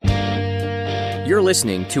You're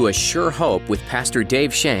listening to A Sure Hope with Pastor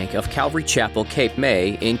Dave Shank of Calvary Chapel, Cape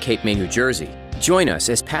May in Cape May, New Jersey. Join us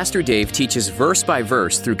as Pastor Dave teaches verse by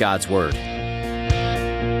verse through God's Word.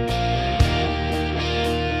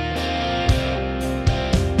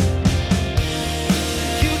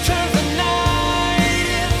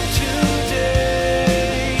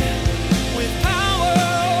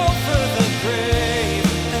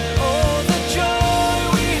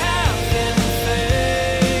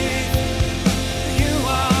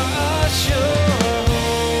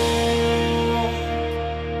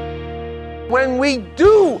 When we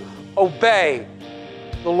do obey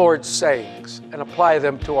the Lord's sayings and apply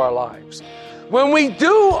them to our lives, when we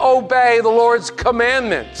do obey the Lord's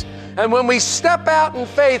commandments, and when we step out in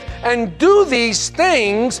faith and do these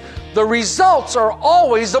things, the results are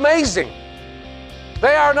always amazing.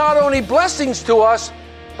 They are not only blessings to us,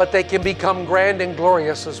 but they can become grand and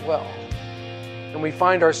glorious as well. And we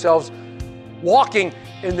find ourselves walking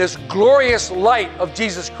in this glorious light of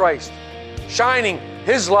Jesus Christ, shining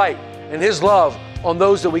His light and His love on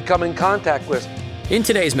those that we come in contact with. In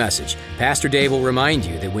today's message, Pastor Dave will remind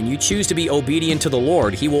you that when you choose to be obedient to the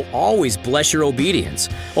Lord, He will always bless your obedience.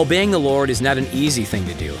 Obeying the Lord is not an easy thing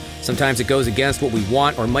to do. Sometimes it goes against what we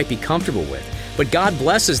want or might be comfortable with. But God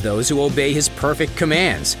blesses those who obey His perfect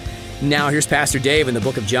commands. Now here's Pastor Dave in the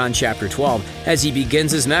book of John chapter 12 as he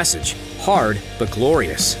begins his message, Hard but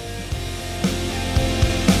Glorious.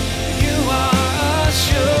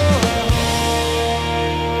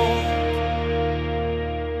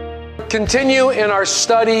 Continue in our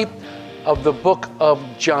study of the book of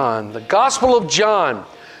John, the Gospel of John.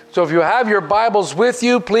 So if you have your Bibles with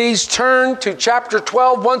you, please turn to chapter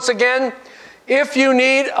 12 once again. If you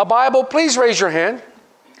need a Bible, please raise your hand.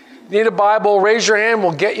 If you need a Bible, raise your hand.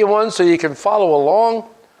 We'll get you one so you can follow along.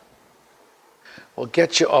 We'll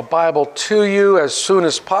get you a Bible to you as soon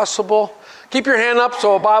as possible. Keep your hand up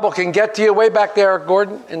so a Bible can get to you. Way back there,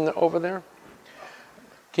 Gordon, over there.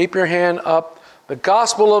 Keep your hand up. The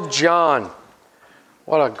Gospel of John.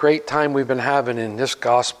 What a great time we've been having in this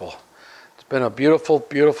Gospel. It's been a beautiful,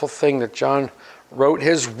 beautiful thing that John wrote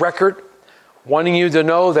his record, wanting you to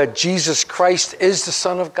know that Jesus Christ is the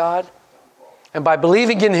Son of God. And by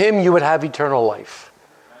believing in Him, you would have eternal life.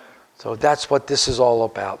 So that's what this is all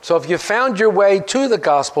about. So if you found your way to the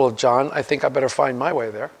Gospel of John, I think I better find my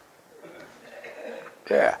way there.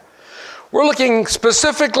 Yeah. We're looking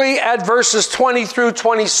specifically at verses 20 through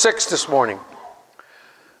 26 this morning.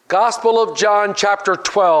 Gospel of John, chapter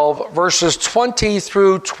 12, verses 20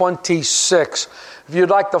 through 26. If you'd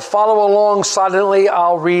like to follow along silently,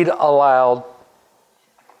 I'll read aloud.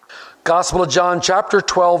 Gospel of John, chapter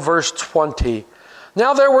 12, verse 20.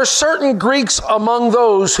 Now there were certain Greeks among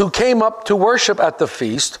those who came up to worship at the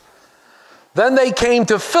feast. Then they came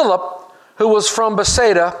to Philip, who was from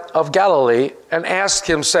Bethsaida of Galilee, and asked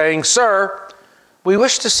him, saying, Sir, we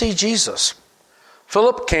wish to see Jesus.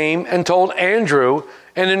 Philip came and told Andrew,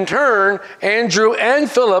 and in turn, Andrew and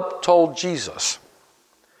Philip told Jesus.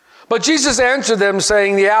 But Jesus answered them,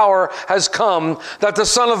 saying, The hour has come that the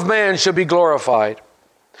Son of Man should be glorified.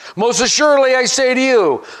 Most assuredly, I say to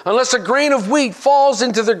you, unless a grain of wheat falls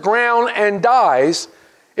into the ground and dies,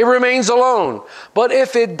 it remains alone. But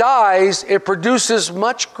if it dies, it produces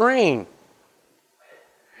much grain.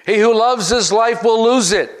 He who loves his life will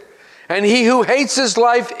lose it, and he who hates his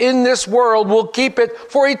life in this world will keep it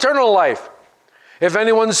for eternal life. If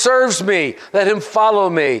anyone serves me, let him follow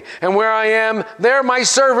me. And where I am, there my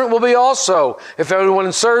servant will be also. If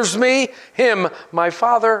anyone serves me, him my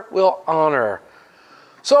Father will honor.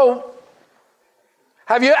 So,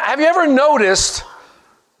 have you ever noticed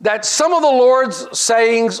that some of the Lord's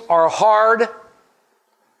sayings are hard?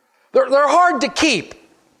 They're hard to keep.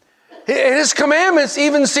 His commandments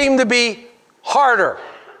even seem to be harder.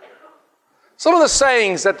 Some of the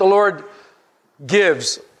sayings that the Lord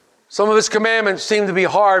gives, some of His commandments seem to be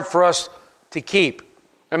hard for us to keep.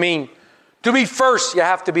 I mean, to be first, you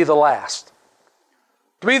have to be the last.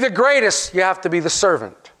 To be the greatest, you have to be the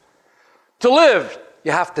servant. To live,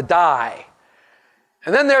 you have to die.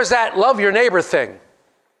 And then there's that love your neighbor thing.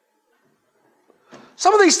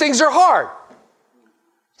 Some of these things are hard.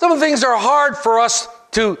 Some of the things are hard for us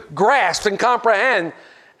to grasp and comprehend.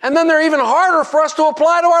 And then they're even harder for us to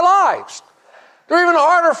apply to our lives. They're even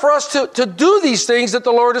harder for us to do these things that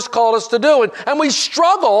the Lord has called us to do. And we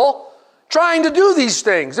struggle trying to do these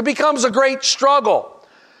things. It becomes a great struggle.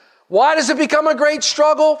 Why does it become a great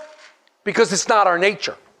struggle? Because it's not our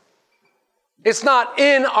nature. It's not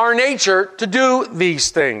in our nature to do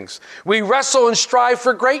these things. We wrestle and strive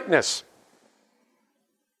for greatness.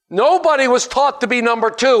 Nobody was taught to be number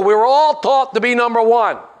two. We were all taught to be number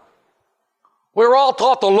one. We're all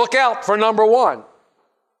taught to look out for number one.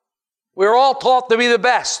 We're all taught to be the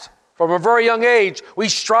best. From a very young age, we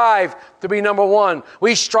strive to be number one.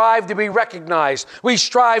 We strive to be recognized. We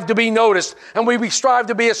strive to be noticed. And we strive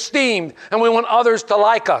to be esteemed. And we want others to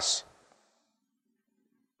like us.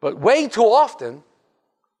 But way too often,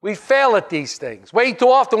 we fail at these things. Way too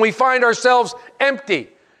often, we find ourselves empty.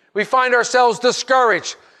 We find ourselves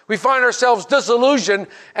discouraged. We find ourselves disillusioned.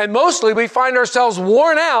 And mostly, we find ourselves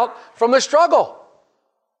worn out from the struggle.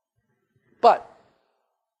 But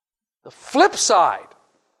the flip side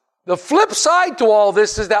to all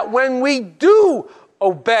this is that when we do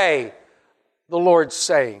obey the Lord's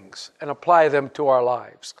sayings and apply them to our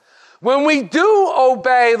lives, when we do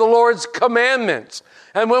obey the Lord's commandments,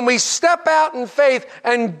 and when we step out in faith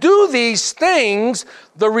and do these things,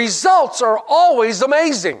 the results are always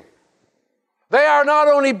amazing. They are not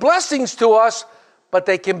only blessings to us, but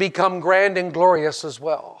they can become grand and glorious as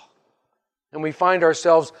well. And we find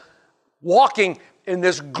ourselves walking in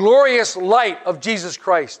this glorious light of Jesus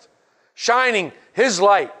Christ, shining His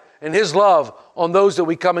light and His love on those that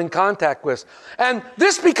we come in contact with. And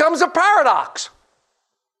this becomes a paradox.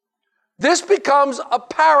 This becomes a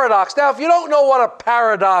paradox. Now, if you don't know what a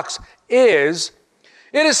paradox is,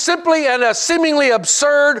 it is simply a seemingly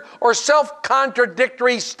absurd or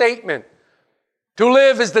self-contradictory statement. To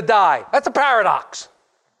live is to die. That's a paradox.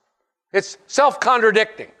 It's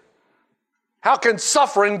self-contradicting. How can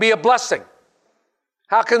suffering be a blessing?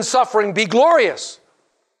 How can suffering be glorious?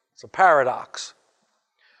 It's a paradox.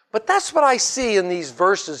 But that's what I see in these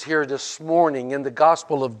verses here this morning in the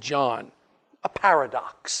Gospel of John. A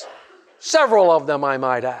paradox. Several of them, I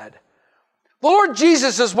might add. The Lord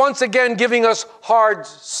Jesus is once again giving us hard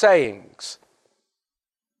sayings.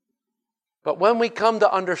 But when we come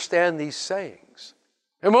to understand these sayings,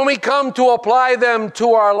 and when we come to apply them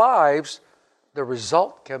to our lives, the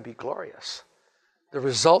result can be glorious. The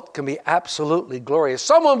result can be absolutely glorious.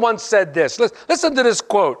 Someone once said this. Listen to this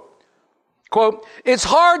quote. Quote, "It's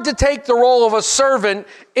hard to take the role of a servant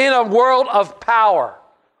in a world of power,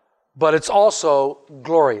 but it's also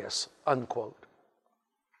glorious." Unquote.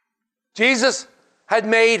 Jesus had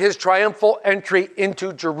made His triumphal entry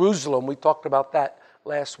into Jerusalem. We talked about that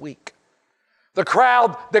last week. The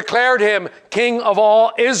crowd declared Him King of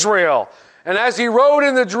all Israel. And as He rode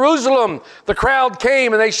into Jerusalem, the crowd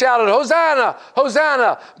came and they shouted, "Hosanna,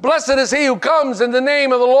 Hosanna, blessed is He who comes in the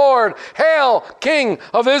name of the Lord. Hail, King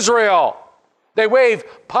of Israel." They waved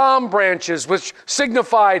palm branches, which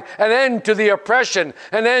signified an end to the oppression,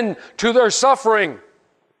 an end to their suffering.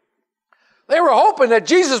 They were hoping that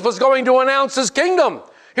Jesus was going to announce His kingdom.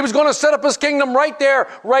 He was going to set up His kingdom right there,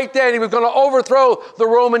 right then. He was going to overthrow the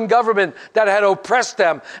Roman government that had oppressed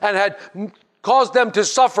them and had caused them to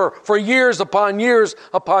suffer for years upon years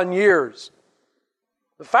upon years.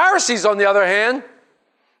 The Pharisees, on the other hand,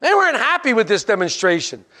 they weren't happy with this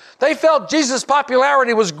demonstration. They felt Jesus'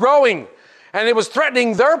 popularity was growing and it was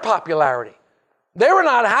threatening their popularity. They were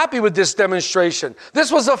not happy with this demonstration.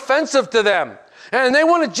 This was offensive to them. And they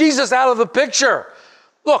wanted Jesus out of the picture.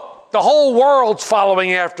 Look, the whole world's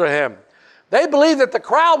following after Him. They believed that the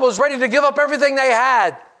crowd was ready to give up everything they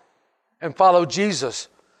had and follow Jesus.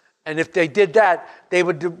 And if they did that, they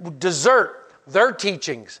would desert their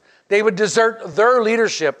teachings. They would desert their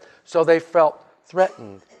leadership, so they felt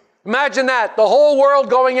threatened. Imagine that, the whole world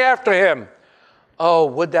going after Him. Oh,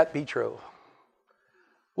 would that be true?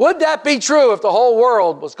 Would that be true if the whole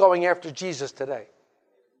world was going after Jesus today?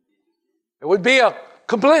 It would be a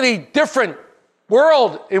completely different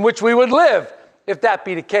world in which we would live if that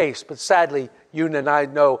be the case. But sadly, you and I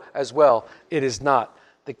know as well, it is not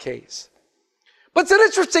the case. But it's an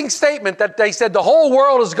interesting statement that they said the whole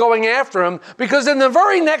world is going after Him, because in the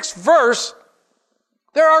very next verse,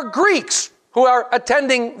 there are Greeks who are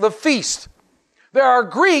attending the feast. There are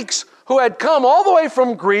Greeks who had come all the way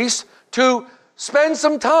from Greece to spend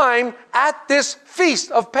some time at this feast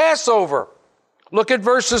of Passover. Look at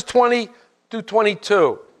verses 20 to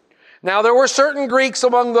 22. "Now there were certain Greeks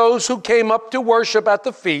among those who came up to worship at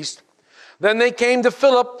the feast. Then they came to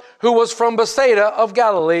Philip, who was from Bethsaida of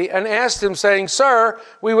Galilee, and asked him, saying, 'Sir,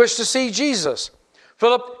 we wish to see Jesus.'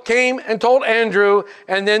 Philip came and told Andrew,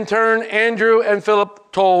 and then turned Andrew and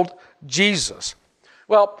Philip told Jesus."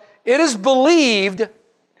 Well, it is believed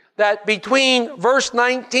that between verse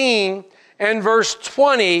 19 and verse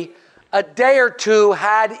 20, a day or two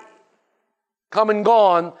had come and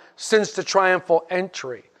gone since the triumphal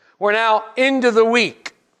entry. We're now into the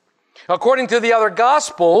week. According to the other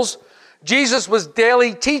Gospels, Jesus was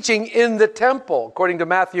daily teaching in the temple, according to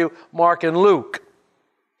Matthew, Mark, and Luke.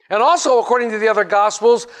 And also, according to the other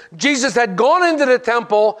Gospels, Jesus had gone into the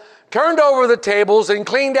temple turned over the tables and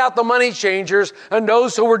cleaned out the money changers and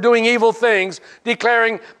those who were doing evil things,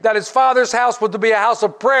 declaring that his Father's house was to be a house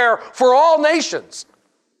of prayer for all nations.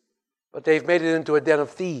 But they've made it into a den of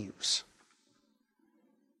thieves.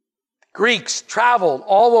 Greeks traveled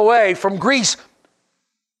all the way from Greece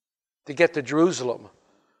to get to Jerusalem.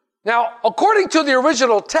 Now, according to the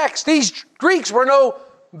original text, these Greeks were no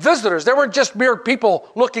visitors. They weren't just mere people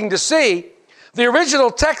looking to see. The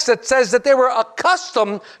original text that says that they were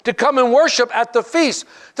accustomed to come and worship at the feast.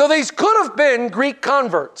 So these could have been Greek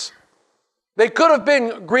converts. They could have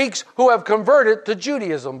been Greeks who have converted to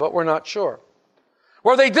Judaism, but we're not sure.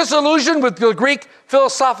 Were they disillusioned with the Greek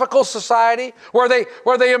philosophical society? Were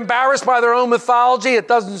they embarrassed by their own mythology? It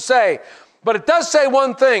doesn't say. But it does say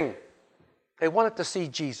one thing. They wanted to see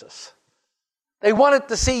Jesus. They wanted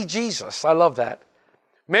to see Jesus. I love that.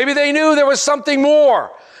 Maybe they knew there was something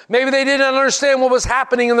more. Maybe they didn't understand what was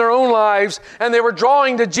happening in their own lives, and they were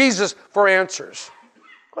drawing to Jesus for answers.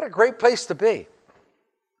 What a great place to be.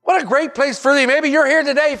 What a great place for thee. Maybe you're here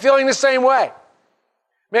today feeling the same way.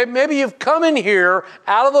 Maybe you've come in here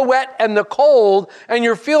out of the wet and the cold, and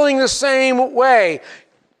you're feeling the same way.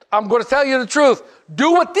 I'm going to tell you the truth.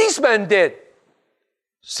 Do what these men did.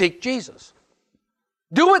 Seek Jesus.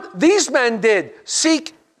 Do what these men did.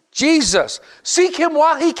 Seek Jesus. Seek him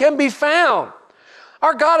while he can be found.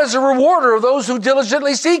 Our God is a rewarder of those who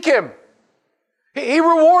diligently seek him. He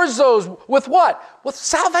rewards those with what? With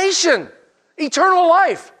salvation, eternal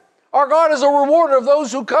life. Our God is a rewarder of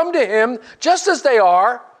those who come to him just as they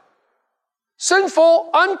are, sinful,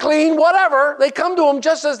 unclean, whatever. They come to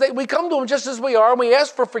him we come to him just as we are, and we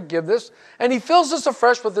ask for forgiveness, and he fills us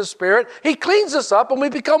afresh with his Spirit. He cleans us up, and we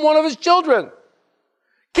become one of his children.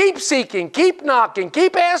 Keep seeking, keep knocking,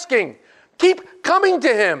 keep asking, keep coming to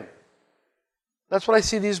him. That's what I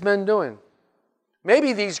see these men doing.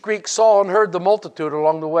 Maybe these Greeks saw and heard the multitude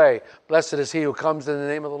along the way. Blessed is he who comes in the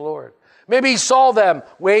name of the Lord. Maybe he saw them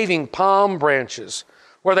waving palm branches.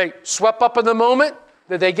 Were they swept up in the moment?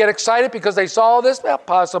 Did they get excited because they saw this? Well,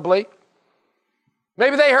 possibly.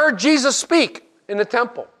 Maybe they heard Jesus speak in the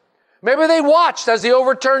temple. Maybe they watched as he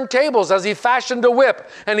overturned tables, as he fashioned a whip,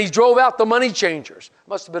 and he drove out the money changers.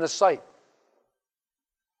 Must have been a sight.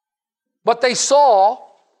 What they saw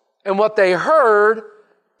and what they heard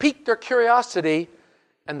piqued their curiosity,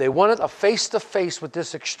 and they wanted a face-to-face with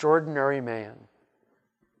this extraordinary man.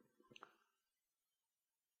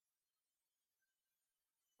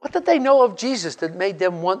 What did they know of Jesus that made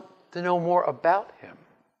them want to know more about him?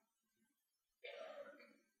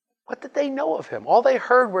 What did they know of him? All they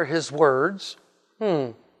heard were his words.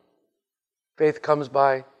 Faith comes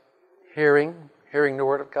by hearing the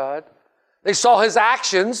word of God. They saw his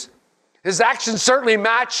actions. His actions certainly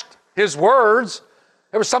matched his words.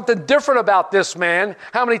 There was something different about this man.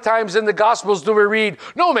 How many times in the Gospels do we read,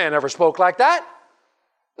 no man ever spoke like that?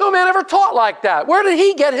 No man ever taught like that. Where did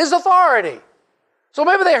he get his authority? So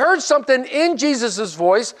maybe they heard something in Jesus'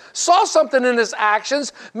 voice, saw something in his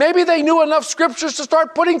actions. Maybe they knew enough scriptures to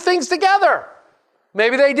start putting things together.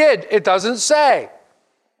 Maybe they did. It doesn't say.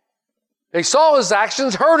 They saw his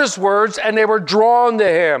actions, heard his words, and they were drawn to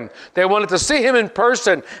him. They wanted to see him in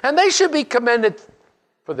person, and they should be commended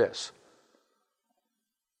for this.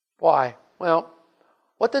 Why? Well,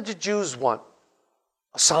 what did the Jews want?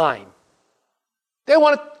 A sign. They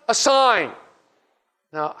wanted a sign.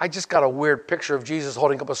 Now, I just got a weird picture of Jesus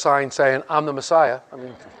holding up a sign saying, I'm the Messiah. I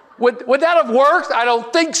mean, would that have worked? I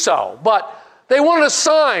don't think so. But they wanted a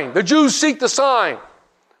sign. The Jews seek the sign.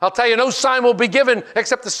 I'll tell you, no sign will be given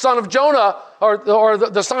except the son of Jonah, or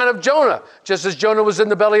the sign of Jonah. Just as Jonah was in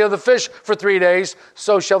the belly of the fish for 3 days,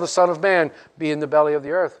 so shall the Son of Man be in the belly of the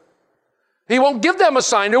earth. He won't give them a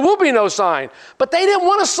sign. There will be no sign. But they didn't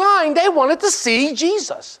want a sign. They wanted to see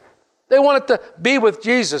Jesus. They wanted to be with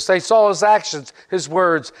Jesus. They saw his actions, his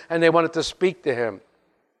words, and they wanted to speak to him.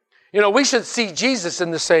 You know, we should see Jesus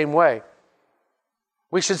in the same way.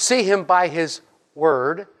 We should see him by his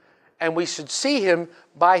word, and we should see him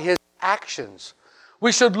by his actions.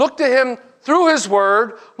 We should look to him through his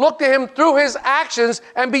word, look to him through his actions,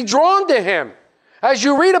 and be drawn to him. As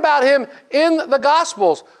you read about him in the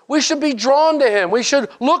Gospels, we should be drawn to him. We should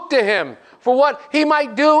look to him for what he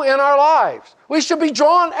might do in our lives. We should be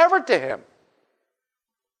drawn ever to him.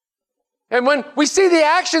 And when we see the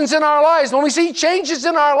actions in our lives, when we see changes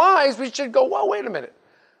in our lives, we should go, whoa, wait a minute.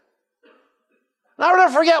 And I'll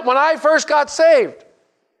never forget when I first got saved.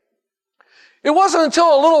 It wasn't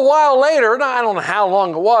until a little while later, I don't know how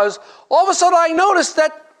long it was, all of a sudden I noticed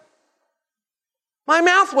that my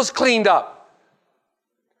mouth was cleaned up.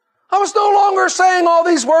 I was no longer saying all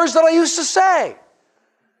these words that I used to say.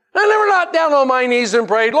 I never got down on my knees and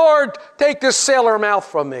prayed, Lord, take this sailor mouth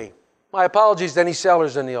from me. My apologies to any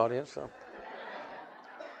sailors in the audience. So.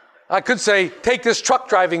 I could say, take this truck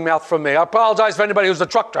driving mouth from me. I apologize for anybody who's a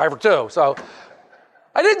truck driver too. So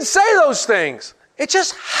I didn't say those things. It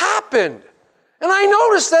just happened. And I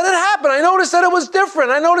noticed that it happened. I noticed that it was different.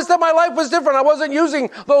 I noticed that my life was different. I wasn't using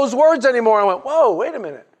those words anymore. I went, whoa, wait a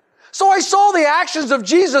minute. So I saw the actions of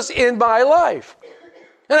Jesus in my life.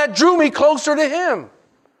 And that drew me closer to him.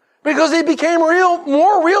 Because he became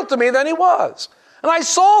more real to me than he was. And I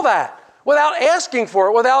saw that without asking for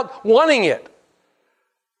it, without wanting it.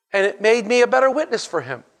 And it made me a better witness for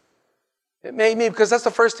him. It made me, because that's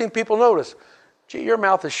the first thing people notice. Gee, your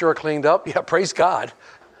mouth is sure cleaned up. Yeah, praise God.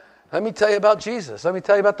 Let me tell you about Jesus. Let me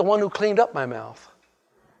tell you about the one who cleaned up my mouth.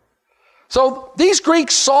 So these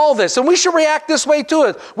Greeks saw this, and we should react this way to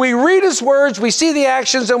it. We read his words, we see the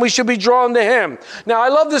actions, and we should be drawn to him. Now, I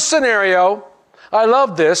love this scenario. I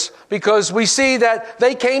love this because we see that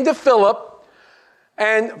they came to Philip,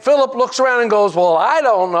 and Philip looks around and goes, well, I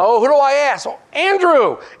don't know. Who do I ask? Well,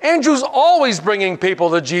 Andrew. Andrew's always bringing people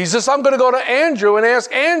to Jesus. I'm going to go to Andrew and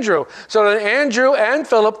ask Andrew. So then Andrew and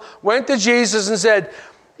Philip went to Jesus and said,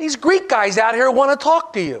 these Greek guys out here want to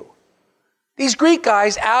talk to you. These Greek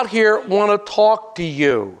guys out here want to talk to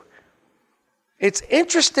you. It's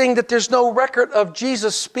interesting that there's no record of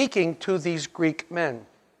Jesus speaking to these Greek men.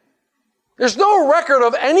 There's no record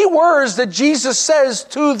of any words that Jesus says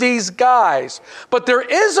to these guys. But there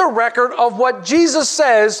is a record of what Jesus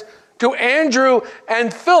says to Andrew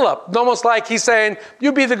and Philip. Almost like he's saying,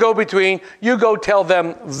 you be the go-between, you go tell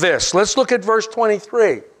them this. Let's look at verse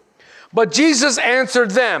 23. But Jesus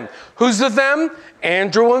answered them. Who's the them?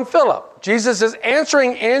 Andrew and Philip. Jesus is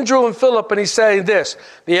answering Andrew and Philip, and he's saying this: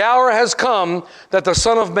 the hour has come that the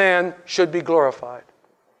Son of Man should be glorified.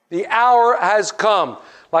 The hour has come.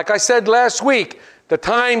 Like I said last week, the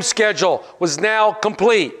time schedule was now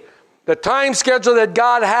complete. The time schedule that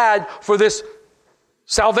God had for this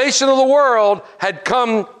salvation of the world had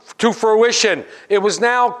come to fruition. It was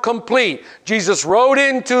now complete. Jesus rode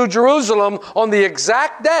into Jerusalem on the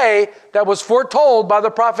exact day that was foretold by the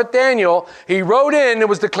prophet Daniel. He rode in, it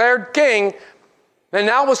was declared king, and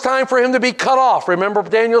now it was time for him to be cut off. Remember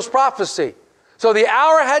Daniel's prophecy. So the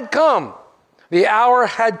hour had come. The hour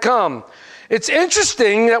had come. It's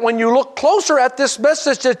interesting that when you look closer at this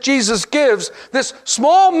message that Jesus gives, this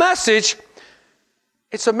small message,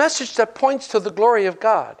 it's a message that points to the glory of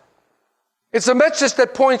God. It's a message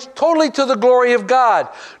that points totally to the glory of God.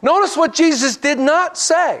 Notice what Jesus did not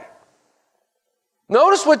say.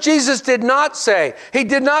 Notice what Jesus did not say. He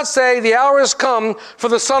did not say, the hour has come for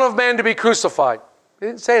the Son of Man to be crucified. He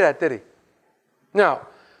didn't say that, did he? No.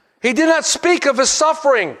 He did not speak of his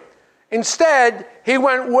suffering. Instead, he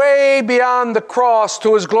went way beyond the cross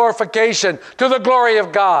to his glorification, to the glory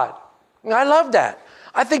of God. And I love that.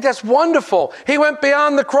 I think that's wonderful. He went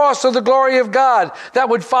beyond the cross to the glory of God that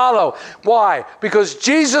would follow. Why? Because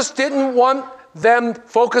Jesus didn't want them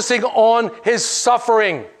focusing on his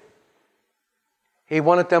suffering. He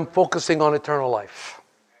wanted them focusing on eternal life.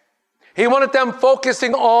 He wanted them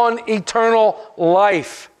focusing on eternal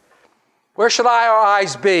life. Where should our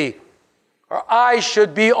eyes be? Our eyes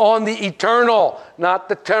should be on the eternal, not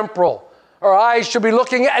the temporal. Our eyes should be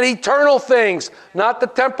looking at eternal things, not the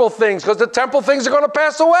temporal things, because the temporal things are going to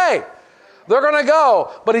pass away. They're going to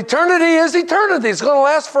go. But eternity is eternity. It's going to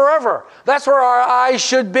last forever. That's where our eyes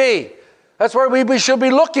should be. That's where we should be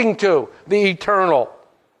looking to, the eternal.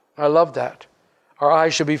 I love that. Our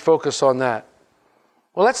eyes should be focused on that.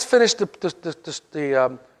 Well, let's finish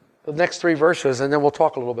the next three verses, and then we'll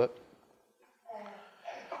talk a little bit.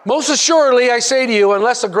 Most assuredly, I say to you,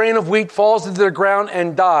 unless a grain of wheat falls into the ground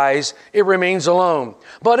and dies, it remains alone.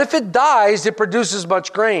 But if it dies, it produces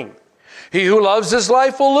much grain. He who loves his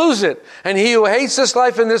life will lose it, and he who hates his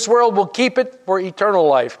life in this world will keep it for eternal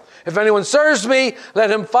life. If anyone serves me, let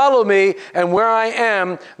him follow me, and where I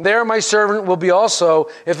am, there my servant will be also.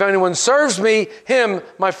 If anyone serves me, him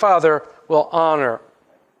my Father will honor.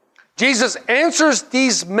 Jesus answers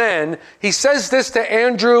these men. He says this to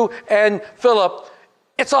Andrew and Philip.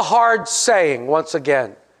 It's a hard saying, once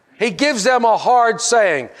again. He gives them a hard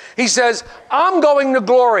saying. He says, I'm going to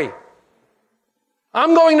glory.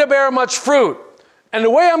 I'm going to bear much fruit. And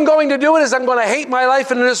the way I'm going to do it is I'm going to hate my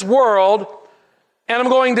life in this world, and I'm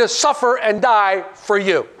going to suffer and die for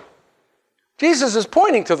you. Jesus is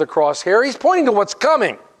pointing to the cross here. He's pointing to what's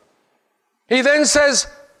coming. He then says,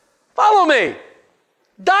 follow me.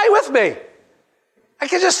 Die with me. I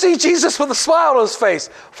can just see Jesus with a smile on his face.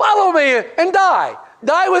 Follow me and die.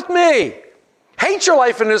 Die with me. Hate your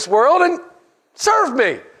life in this world and serve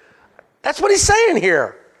me. That's what he's saying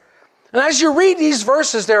here. And as you read these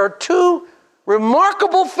verses, there are two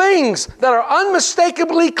remarkable things that are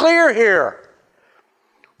unmistakably clear here.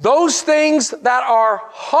 Those things that are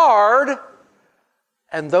hard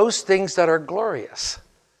and those things that are glorious.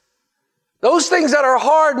 Those things that are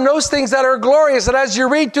hard and those things that are glorious. And as you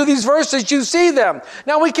read through these verses, you see them.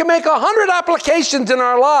 Now, we can make 100 applications in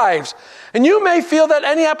our lives. And you may feel that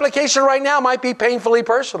any application right now might be painfully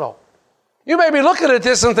personal. You may be looking at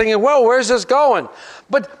this and thinking, well, where's this going?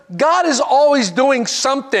 But God is always doing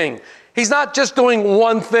something. He's not just doing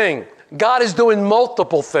one thing. God is doing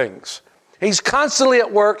multiple things. He's constantly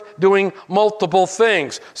at work doing multiple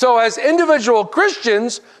things. So as individual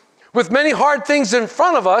Christians, with many hard things in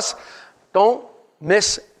front of us, don't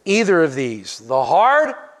miss either of these, the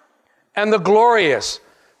hard and the glorious.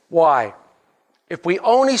 Why? If we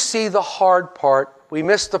only see the hard part, we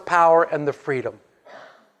miss the power and the freedom.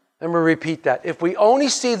 Let me repeat that. If we only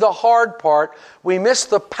see the hard part, we miss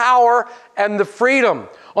the power and the freedom.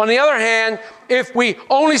 On the other hand, if we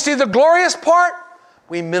only see the glorious part,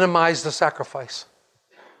 we minimize the sacrifice.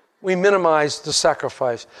 We minimize the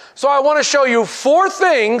sacrifice. So I want to show you 4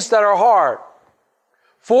 things that are hard.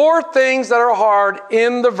 4 things that are hard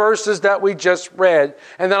in the verses that we just read.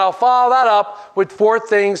 And then I'll follow that up with 4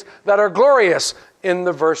 things that are glorious in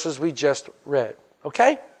the verses we just read.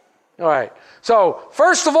 Okay? All right. So,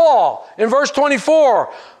 first of all, in verse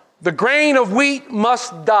 24, the grain of wheat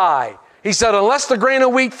must die. He said, unless the grain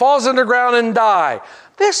of wheat falls in the ground and die.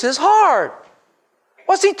 This is hard.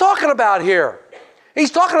 What's he talking about here?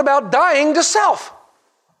 He's talking about dying to self.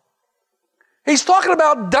 He's talking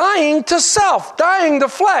about dying to self, dying to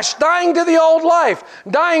flesh, dying to the old life,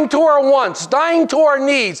 dying to our wants, dying to our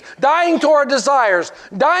needs, dying to our desires,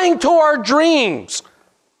 dying to our dreams.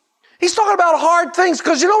 He's talking about hard things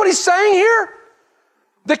because you know what he's saying here?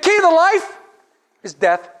 The key to life is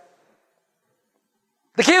death.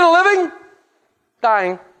 The key to living?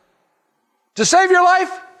 Dying. To save your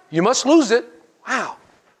life, you must lose it. Wow.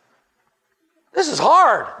 This is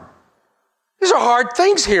hard. These are hard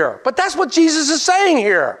things here. But that's what Jesus is saying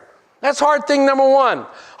here. That's hard thing number 1.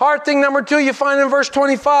 Hard thing number 2 you find in verse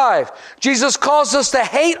 25. Jesus calls us to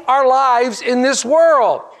hate our lives in this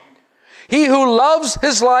world. He who loves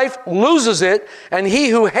his life loses it, and he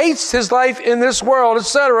who hates his life in this world,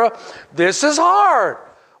 etc. This is hard.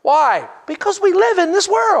 Why? Because we live in this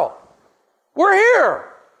world. We're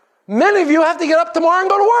here. Many of you have to get up tomorrow and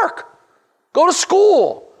go to work, go to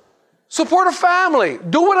school, support a family,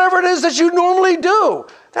 do whatever it is that you normally do.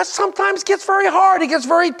 That sometimes gets very hard. It gets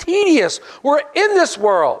very tedious. We're in this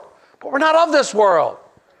world, but we're not of this world.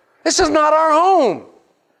 This is not our home.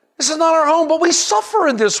 This is not our home, but we suffer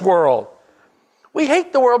in this world. We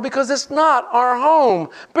hate the world because it's not our home.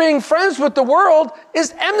 Being friends with the world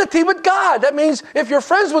is enmity with God. That means if you're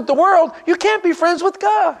friends with the world, you can't be friends with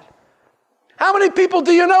God. How many people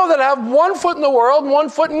do you know that have one foot in the world and one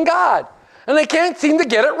foot in God? And they can't seem to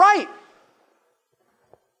get it right.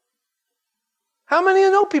 How many of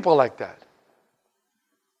you know people like that?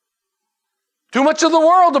 Too much of the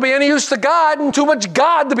world to be any use to God and too much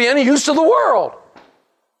God to be any use to the world.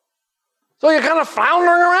 So you're kind of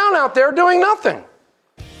floundering around out there doing nothing.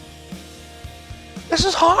 This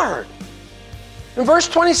is hard. In verse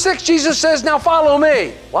 26, Jesus says, now follow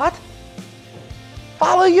me. What?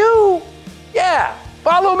 Follow you? Yeah,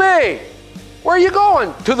 follow me. Where are you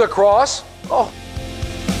going? To the cross. Oh.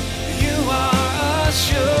 You are a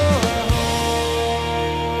sure.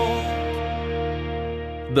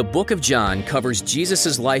 The book of John covers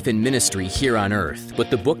Jesus' life and ministry here on earth, but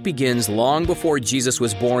the book begins long before Jesus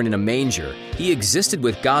was born in a manger. He existed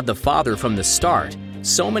with God the Father from the start.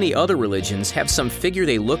 So many other religions have some figure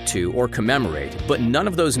they look to or commemorate, but none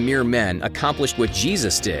of those mere men accomplished what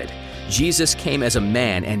Jesus did. Jesus came as a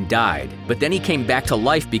man and died, but then he came back to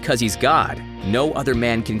life because he's God. No other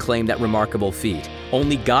man can claim that remarkable feat.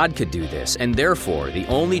 Only God could do this, and therefore, the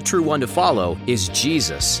only true one to follow is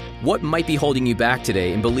Jesus. What might be holding you back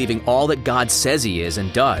today in believing all that God says he is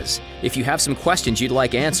and does? If you have some questions you'd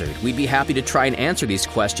like answered, we'd be happy to try and answer these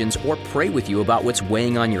questions or pray with you about what's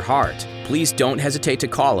weighing on your heart. Please don't hesitate to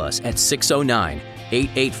call us at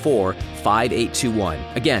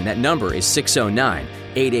 609-884-5821. Again, that number is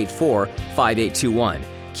 609-884-5821.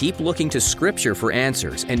 Keep looking to Scripture for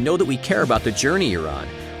answers and know that we care about the journey you're on.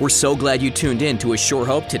 We're so glad you tuned in to A Sure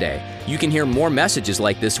Hope today. You can hear more messages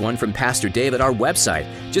like this one from Pastor Dave at our website.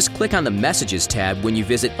 Just click on the Messages tab when you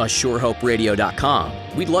visit ASureHopeRadio.com.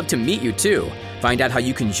 We'd love to meet you too. Find out how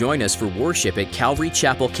you can join us for worship at Calvary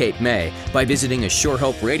Chapel, Cape May by visiting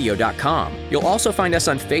ASureHopeRadio.com. You'll also find us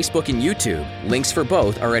on Facebook and YouTube. Links for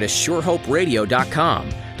both are at ASureHopeRadio.com.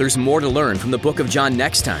 There's more to learn from the book of John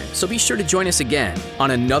next time, so be sure to join us again on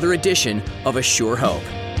another edition of A Sure Hope.